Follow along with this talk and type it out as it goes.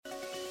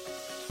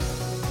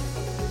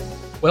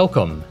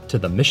Welcome to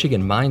the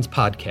Michigan Minds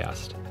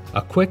Podcast,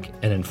 a quick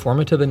and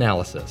informative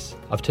analysis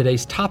of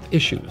today's top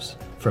issues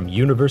from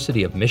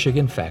University of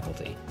Michigan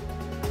faculty.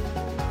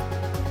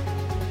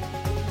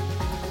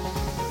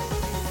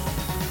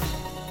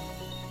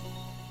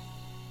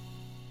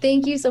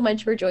 Thank you so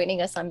much for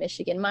joining us on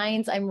Michigan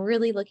Minds. I'm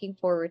really looking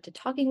forward to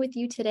talking with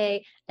you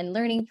today and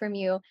learning from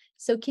you.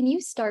 So can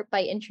you start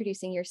by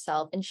introducing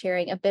yourself and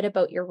sharing a bit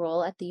about your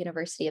role at the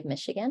University of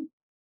Michigan?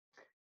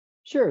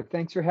 Sure,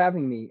 thanks for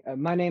having me.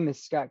 My name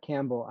is Scott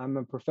Campbell. I'm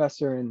a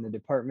professor in the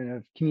Department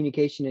of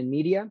Communication and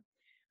Media.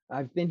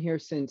 I've been here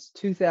since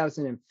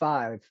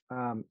 2005,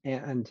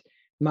 and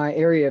my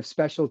area of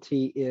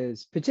specialty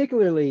is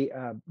particularly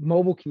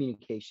mobile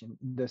communication,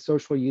 the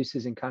social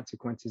uses and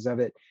consequences of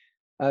it.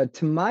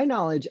 To my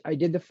knowledge, I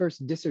did the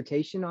first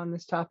dissertation on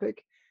this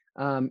topic,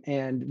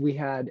 and we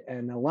had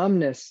an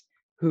alumnus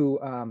who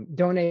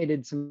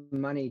donated some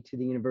money to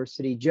the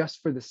university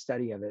just for the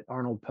study of it,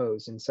 Arnold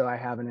Pose. And so I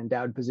have an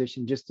endowed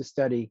position just to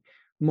study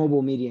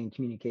mobile media and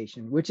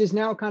communication, which is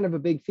now kind of a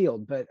big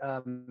field. But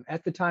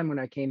at the time when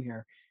I came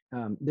here,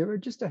 there were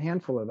just a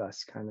handful of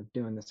us kind of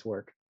doing this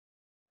work.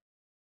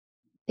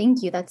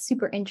 Thank you. That's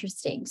super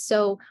interesting.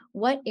 So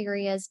what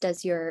areas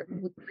does your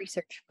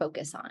research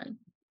focus on?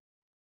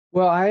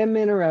 Well, I am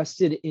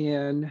interested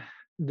in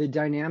the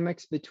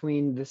dynamics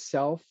between the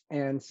self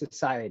and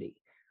society.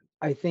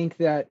 I think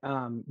that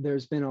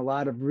there's been a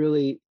lot of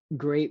really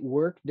great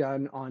work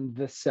done on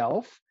the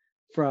self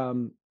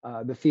from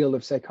the field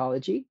of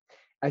psychology.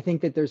 I think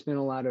that there's been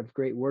a lot of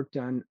great work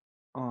done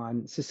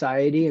on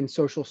society and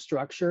social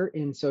structure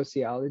in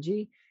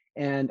sociology.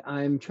 And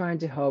I'm trying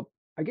to help,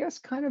 I guess,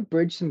 kind of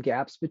bridge some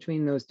gaps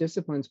between those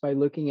disciplines by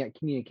looking at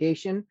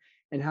communication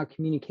and how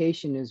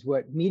communication is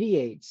what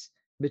mediates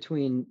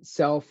between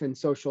self and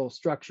social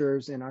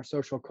structures and our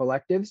social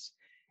collectives.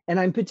 And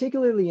I'm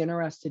particularly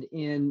interested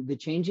in the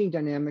changing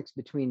dynamics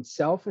between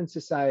self and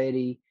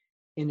society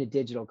in a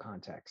digital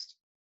context.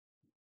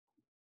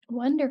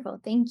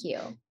 Wonderful. Thank you.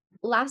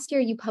 Last year,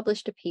 you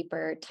published a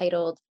paper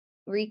titled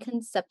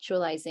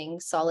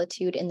Reconceptualizing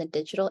Solitude in the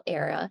Digital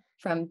Era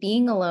from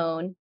Being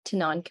Alone to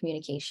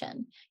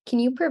Non-Communication. Can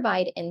you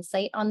provide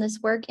insight on this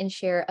work and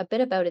share a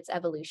bit about its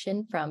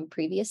evolution from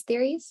previous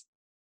theories?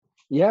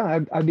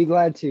 Yeah, I'd be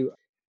glad to.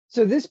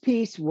 So this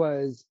piece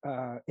was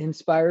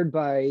inspired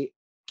by,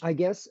 I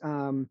guess,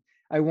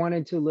 I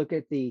wanted to look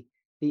at the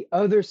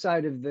other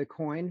side of the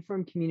coin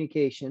from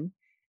communication.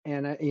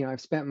 And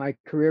I've spent my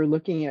career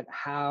looking at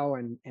how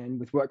and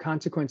with what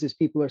consequences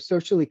people are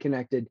socially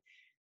connected.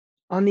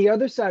 On the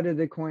other side of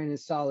the coin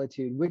is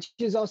solitude, which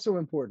is also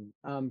important.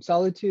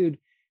 Solitude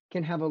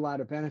can have a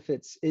lot of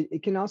benefits.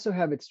 It can also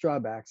have its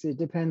drawbacks. It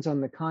depends on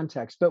the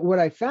context. But what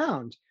I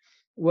found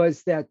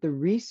was that the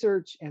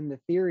research and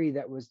the theory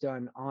that was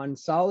done on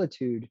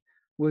solitude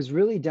was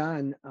really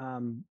done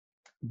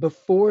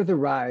before the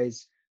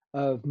rise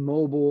of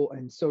mobile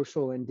and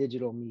social and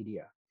digital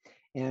media.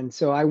 And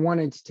so I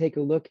wanted to take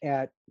a look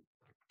at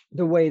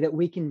the way that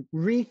we can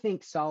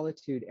rethink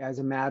solitude as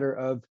a matter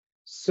of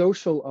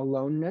social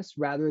aloneness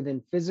rather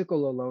than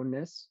physical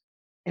aloneness.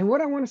 And what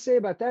I want to say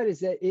about that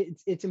is that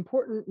it's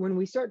important when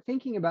we start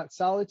thinking about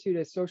solitude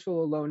as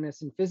social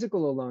aloneness and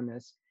physical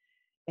aloneness,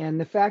 and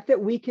the fact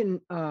that we can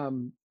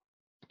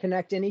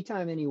connect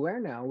anytime, anywhere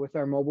now with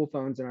our mobile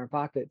phones in our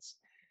pockets,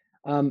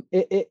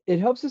 it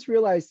helps us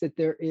realize that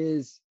there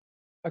is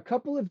a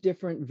couple of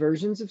different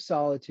versions of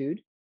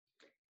solitude,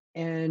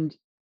 and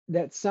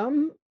that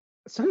some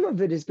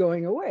of it is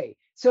going away.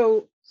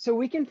 So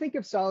we can think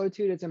of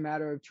solitude as a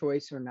matter of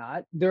choice or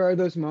not. There are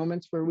those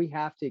moments where we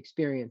have to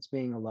experience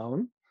being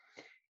alone,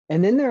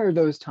 and then there are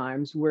those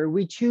times where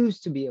we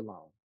choose to be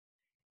alone.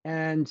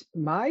 And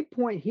my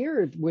point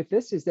here with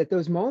this is that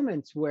those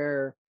moments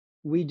where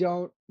we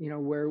don't,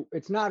 where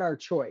it's not our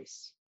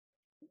choice,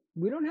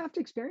 we don't have to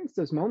experience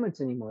those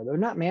moments anymore. They're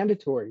not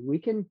mandatory. We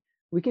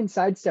can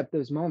sidestep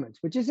those moments,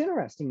 which is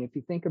interesting if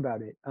you think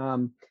about it.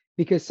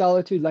 Because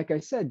solitude, like I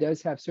said,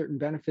 does have certain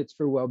benefits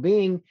for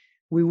well-being.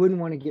 We wouldn't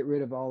want to get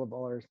rid of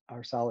all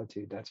our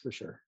solitude, that's for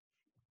sure.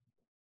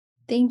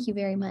 Thank you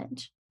very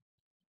much.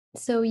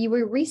 So you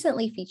were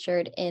recently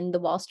featured in the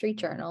Wall Street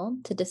Journal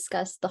to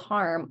discuss the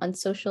harm on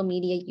social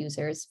media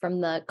users from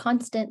the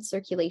constant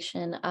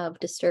circulation of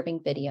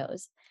disturbing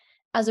videos.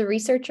 As a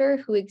researcher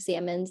who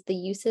examines the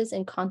uses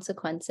and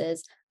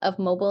consequences of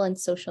mobile and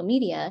social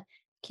media,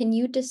 can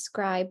you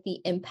describe the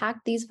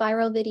impact these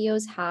viral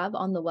videos have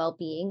on the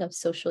well-being of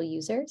social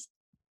users?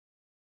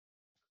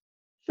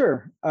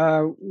 Sure.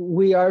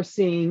 We are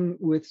seeing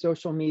with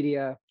social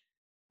media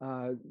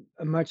a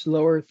much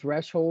lower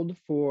threshold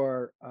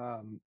for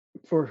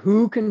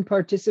who can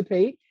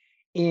participate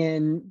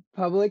in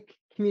public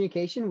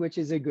communication, which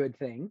is a good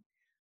thing.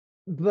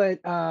 But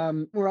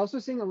we're also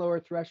seeing a lower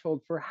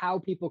threshold for how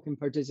people can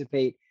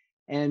participate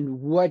and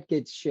what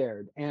gets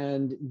shared.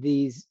 And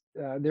these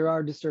there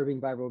are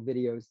disturbing viral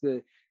videos.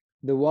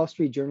 The Wall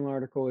Street Journal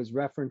article is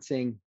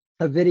referencing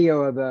a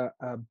video of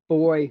a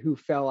boy who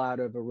fell out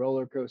of a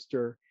roller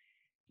coaster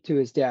to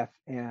his death,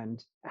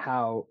 and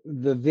how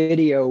the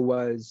video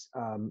was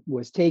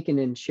taken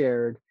and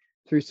shared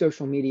through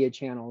social media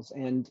channels,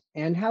 and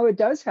how it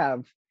does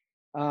have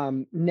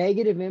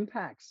negative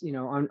impacts,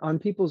 on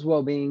people's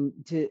well-being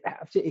to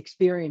have to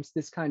experience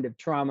this kind of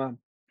trauma.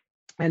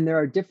 And there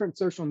are different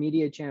social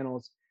media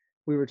channels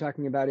we were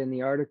talking about in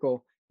the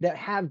article that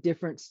have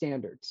different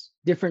standards,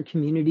 different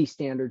community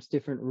standards,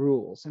 different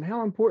rules. And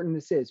how important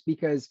this is,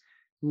 because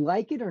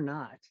like it or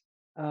not,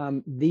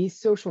 these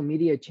social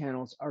media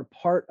channels are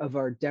part of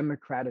our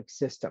democratic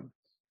system.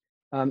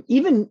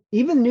 Even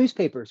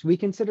newspapers, we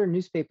consider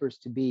newspapers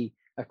to be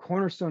a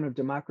cornerstone of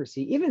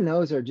democracy. Even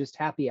those are just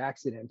happy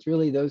accidents.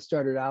 Really, those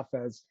started off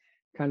as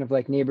kind of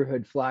like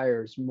neighborhood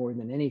flyers more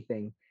than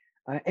anything.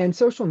 And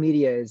social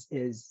media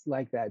is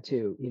like that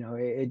too.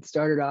 It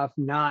started off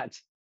not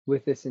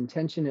with this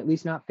intention, at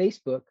least not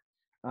Facebook.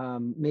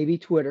 Maybe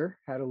Twitter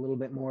had a little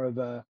bit more of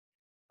a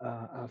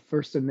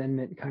First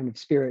Amendment kind of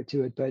spirit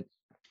to it,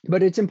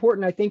 but it's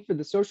important, I think, for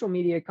the social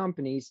media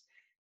companies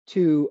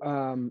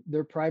to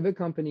they're private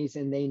companies,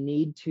 and they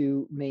need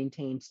to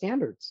maintain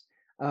standards.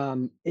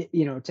 To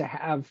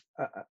have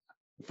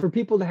for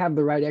people to have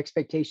the right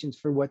expectations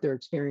for what their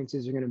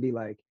experiences are going to be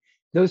like.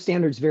 Those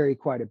standards vary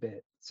quite a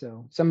bit.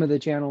 So some of the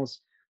channels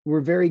were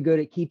very good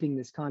at keeping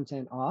this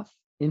content off.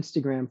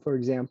 Instagram, for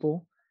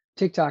example,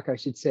 TikTok, I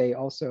should say,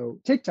 also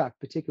TikTok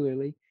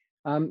particularly.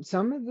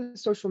 Some of the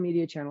social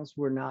media channels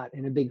were not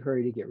in a big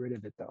hurry to get rid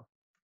of it, though.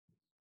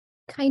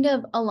 Kind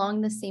of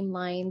along the same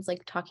lines,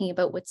 like talking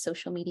about what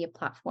social media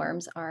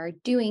platforms are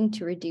doing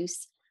to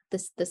reduce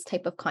this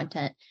type of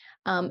content.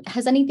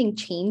 Has anything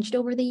changed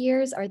over the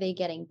years? Are they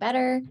getting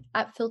better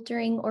at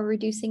filtering or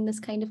reducing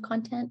this kind of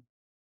content?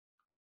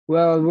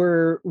 Well,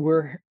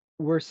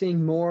 we're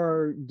seeing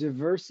more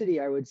diversity,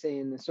 I would say,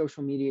 in the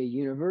social media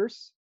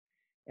universe.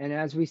 And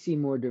as we see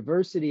more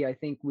diversity, I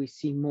think we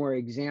see more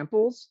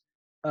examples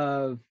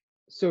of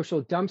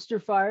social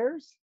dumpster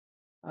fires,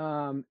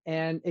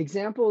 and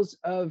examples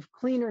of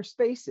cleaner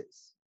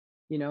spaces.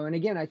 And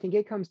again, I think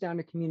it comes down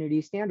to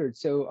community standards.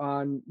 So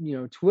on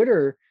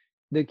Twitter,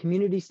 the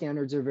community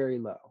standards are very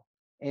low,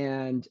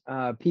 and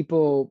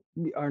people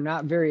are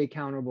not very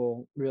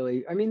accountable,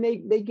 really. I mean,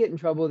 they get in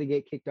trouble, they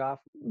get kicked off,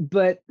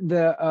 but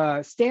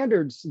the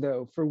standards,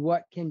 though, for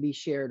what can be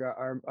shared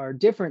are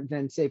different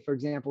than, say, for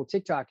example,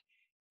 TikTok.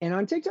 And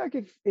on TikTok,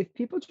 if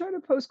people try to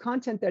post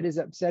content that is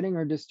upsetting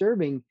or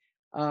disturbing,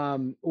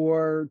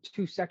 or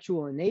too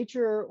sexual in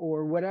nature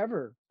or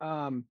whatever,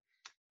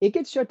 it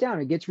gets shut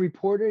down. It gets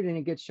reported and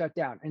it gets shut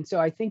down. And so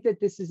I think that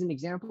this is an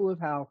example of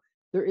how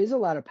there is a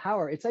lot of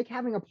power. It's like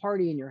having a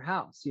party in your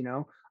house.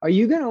 Are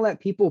you going to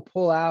let people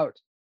pull out,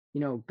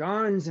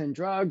 guns and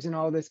drugs and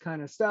all this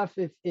kind of stuff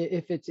if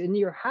it's in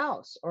your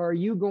house? Or are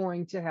you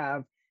going to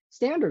have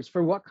standards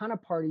for what kind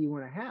of party you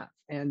want to have?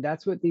 And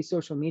that's what these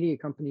social media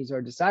companies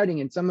are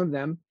deciding. And some of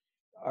them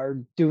are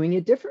doing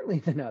it differently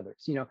than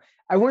others.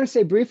 I want to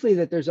say briefly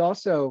that there's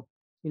also,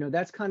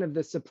 that's kind of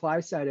the supply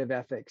side of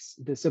ethics,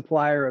 the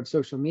supplier of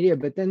social media,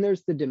 but then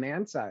there's the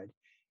demand side,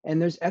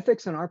 and there's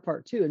ethics on our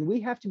part too. And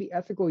we have to be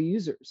ethical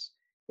users.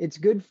 It's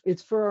good.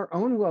 It's for our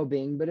own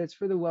well-being, but it's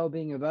for the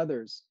well-being of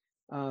others,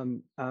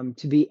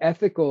 to be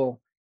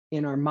ethical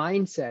in our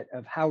mindset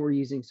of how we're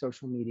using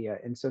social media.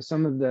 And so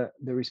some of the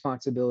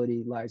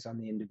responsibility lies on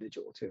the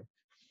individual too.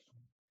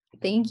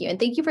 Thank you. And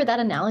thank you for that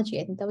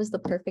analogy. I think that was the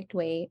perfect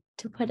way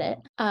to put it.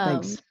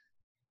 Thanks.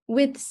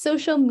 With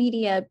social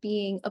media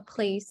being a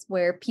place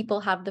where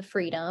people have the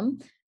freedom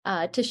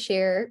to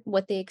share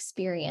what they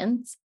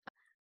experience,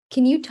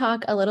 can you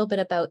talk a little bit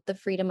about the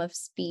freedom of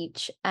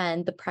speech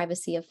and the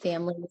privacy of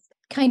families,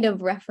 kind of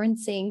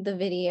referencing the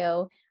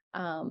video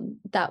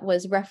that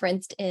was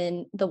referenced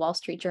in the Wall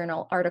Street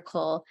Journal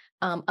article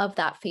of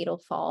that fatal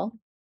fall?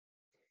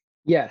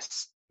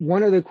 Yes.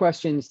 One of the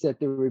questions that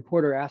the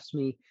reporter asked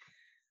me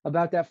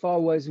about that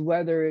fall was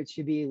whether it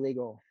should be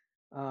illegal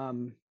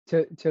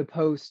to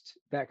post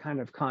that kind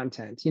of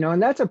content,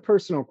 and that's a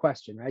personal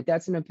question, right?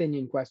 That's an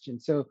opinion question.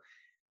 So,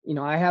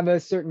 I have a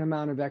certain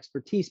amount of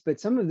expertise, but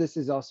some of this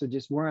is also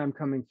just where I'm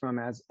coming from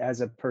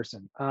as a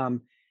person.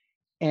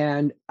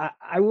 And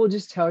I will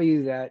just tell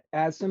you that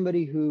as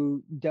somebody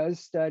who does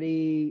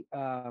study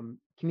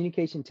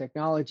communication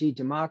technology,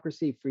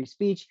 democracy, free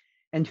speech,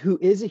 and who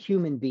is a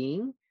human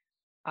being,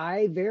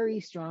 I very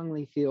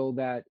strongly feel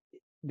that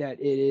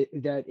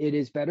it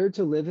is better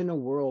to live in a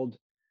world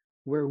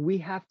where we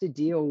have to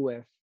deal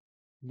with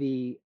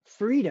the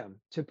freedom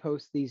to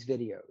post these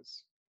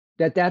videos.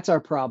 That's our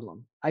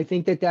problem. I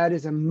think that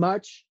is in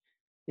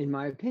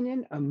my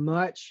opinion, a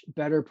much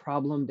better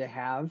problem to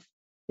have.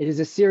 It is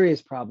a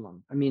serious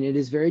problem. I mean, it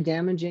is very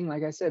damaging,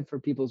 like I said, for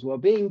people's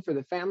well-being, for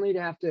the family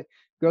to have to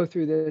go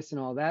through this and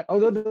all that.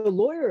 Although the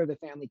lawyer of the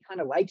family kind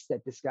of likes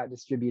that this got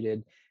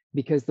distributed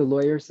because the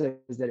lawyer says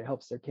that it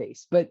helps their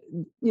case. But,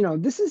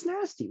 this is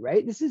nasty,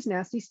 right? This is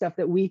nasty stuff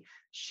that we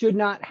should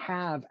not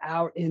have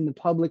out in the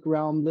public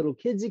realm, little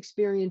kids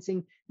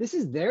experiencing. This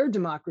is their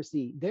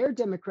democracy, their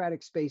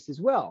democratic space as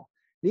well.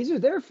 These are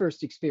their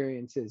first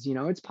experiences.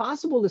 It's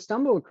possible to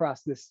stumble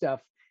across this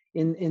stuff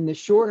in the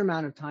short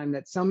amount of time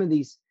that some of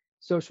these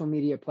social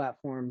media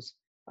platforms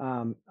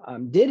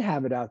did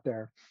have it out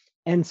there.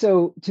 And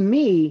so to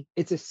me,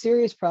 it's a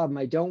serious problem.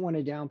 I don't want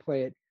to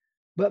downplay it,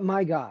 but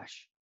my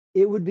gosh,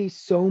 it would be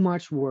so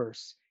much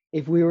worse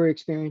if we were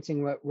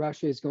experiencing what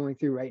Russia is going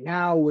through right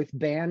now with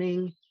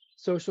banning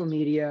social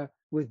media,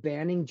 with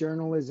banning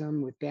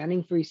journalism, with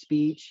banning free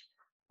speech.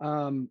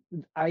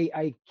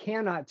 I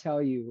cannot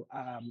tell you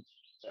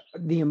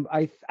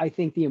I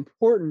think the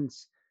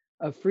importance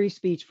of free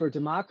speech for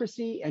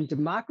democracy, and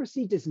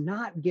democracy does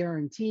not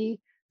guarantee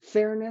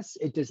fairness.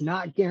 It does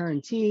not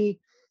guarantee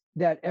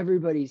that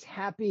everybody's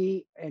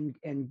happy and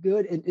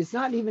good. It's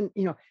not even,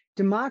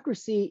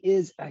 democracy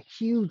is a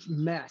huge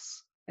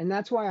mess. And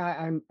that's why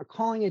I'm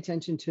calling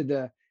attention to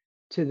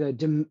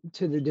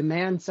the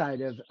demand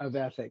side of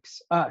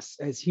ethics, us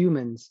as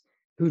humans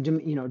who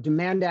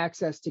demand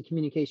access to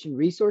communication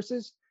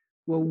resources.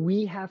 Well,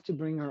 we have to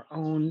bring our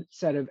own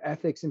set of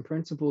ethics and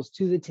principles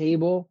to the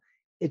table.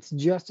 It's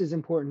just as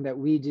important that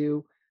we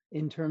do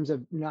in terms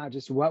of not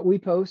just what we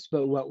post,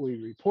 but what we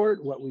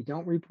report, what we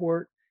don't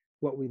report,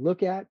 what we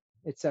look at,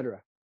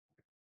 etc.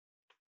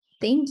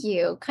 Thank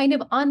you. Kind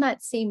of on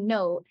that same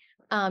note,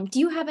 do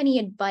you have any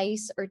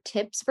advice or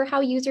tips for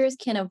how users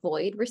can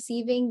avoid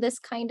receiving this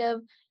kind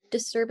of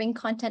disturbing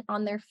content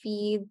on their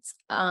feeds?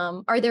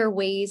 Are there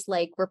ways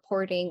like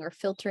reporting or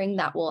filtering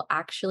that will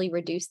actually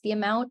reduce the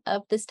amount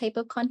of this type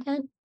of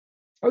content?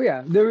 Oh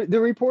yeah, the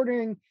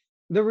reporting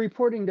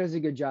does a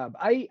good job.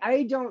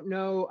 I don't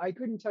know. I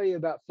couldn't tell you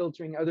about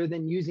filtering other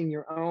than using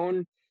your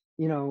own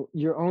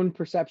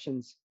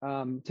perceptions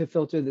to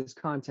filter this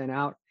content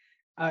out.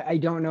 I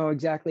don't know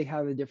exactly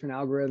how the different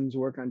algorithms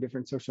work on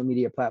different social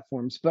media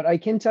platforms, but I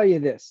can tell you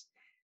this,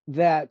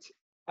 that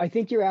I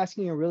think you're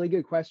asking a really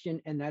good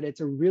question and that it's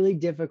a really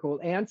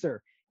difficult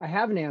answer. I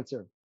have an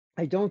answer.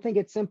 I don't think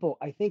it's simple.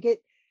 I think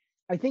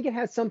it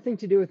has something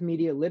to do with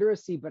media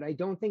literacy, but I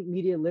don't think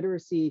media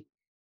literacy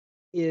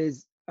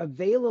is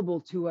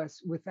available to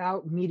us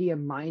without media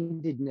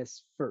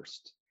mindedness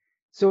first.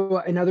 So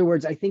in other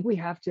words, I think we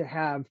have to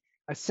have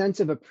a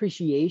sense of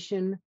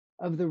appreciation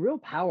of the real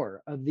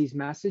power of these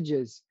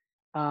messages,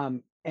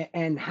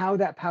 and how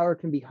that power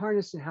can be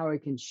harnessed and how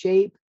it can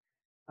shape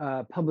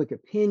public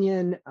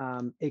opinion.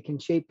 It can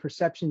shape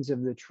perceptions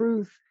of the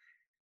truth.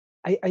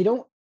 I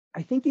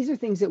think these are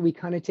things that we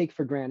kind of take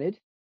for granted.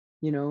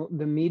 The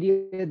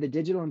media, the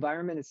digital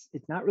environment,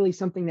 it's not really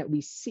something that we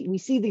see. We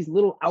see these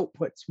little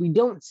outputs. We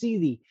don't see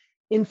the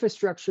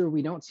infrastructure.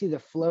 We don't see the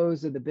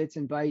flows of the bits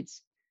and bytes.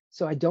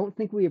 So I don't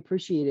think we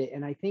appreciate it.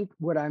 And I think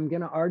what I'm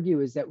going to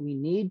argue is that we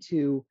need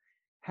to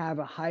have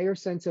a higher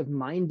sense of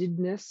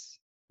mindfulness,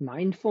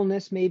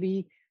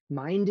 maybe.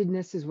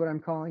 Mindedness is what I'm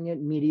calling it,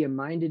 media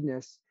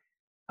mindedness,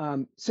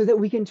 so that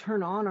we can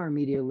turn on our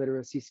media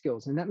literacy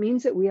skills. And that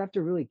means that we have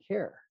to really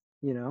care,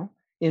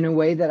 in a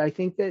way that I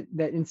think that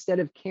instead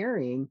of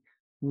caring,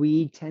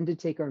 we tend to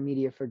take our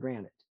media for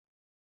granted.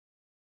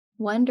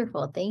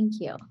 Wonderful.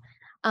 Thank you.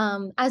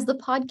 As the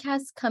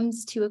podcast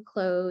comes to a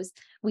close,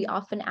 we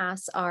often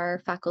ask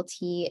our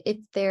faculty if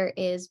there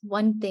is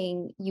one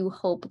thing you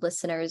hope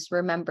listeners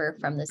remember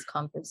from this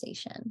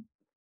conversation.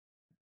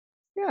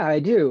 Yeah, I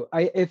do.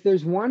 If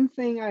there's one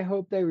thing I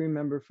hope they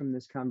remember from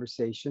this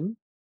conversation,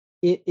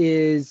 it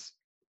is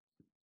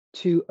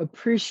to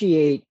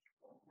appreciate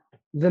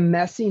the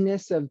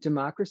messiness of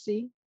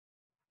democracy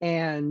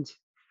and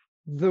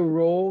the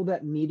role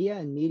that media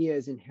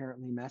is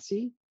inherently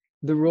messy,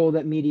 the role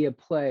that media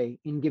play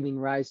in giving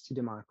rise to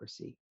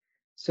democracy.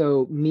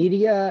 So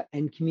media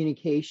and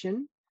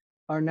communication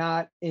are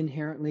not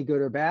inherently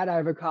good or bad. I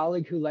have a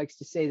colleague who likes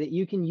to say that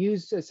you can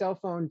use a cell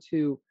phone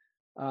to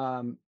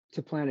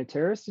plan a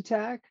terrorist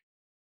attack,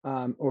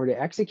 or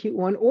to execute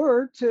one,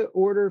 or to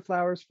order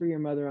flowers for your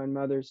mother on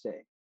Mother's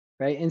Day,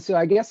 right? And so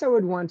I guess I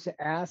would want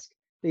to ask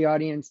the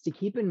audience to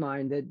keep in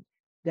mind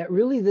that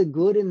really the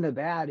good and the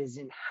bad is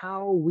in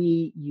how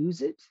we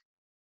use it.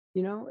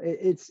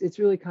 It's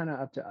really kind of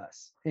up to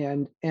us.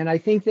 And I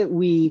think that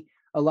we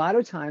a lot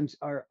of times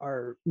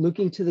are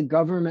looking to the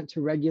government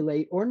to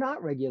regulate or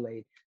not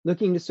regulate,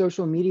 looking to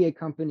social media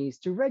companies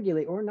to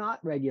regulate or not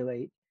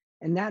regulate.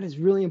 And that is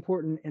really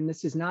important. And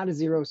this is not a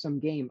zero-sum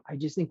game. I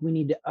just think we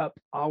need to up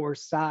our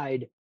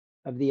side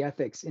of the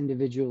ethics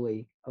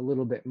individually a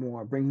little bit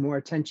more, bring more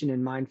attention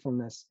and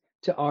mindfulness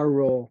to our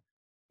role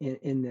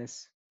in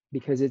this,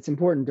 because it's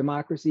important.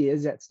 Democracy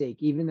is at stake.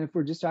 Even if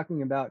we're just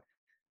talking about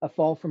a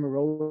fall from a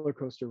roller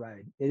coaster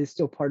ride, it is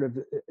still part of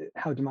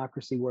how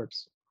democracy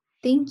works.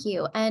 Thank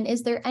you. And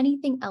is there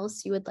anything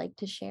else you would like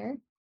to share?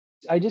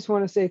 I just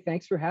want to say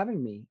thanks for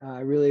having me. I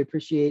really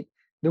appreciate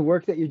the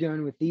work that you're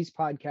doing with these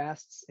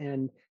podcasts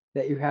and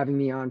that you're having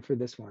me on for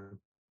this one.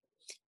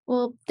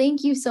 Well,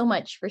 thank you so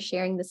much for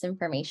sharing this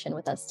information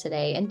with us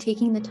today and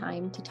taking the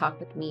time to talk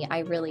with me. I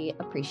really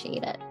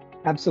appreciate it.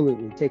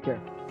 Absolutely. Take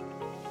care.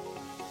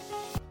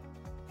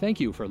 Thank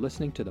you for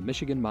listening to the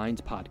Michigan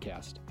Minds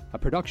podcast, a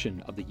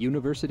production of the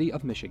University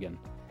of Michigan.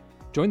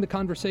 Join the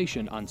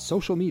conversation on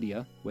social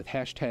media with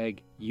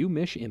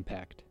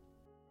 #UMichImpact.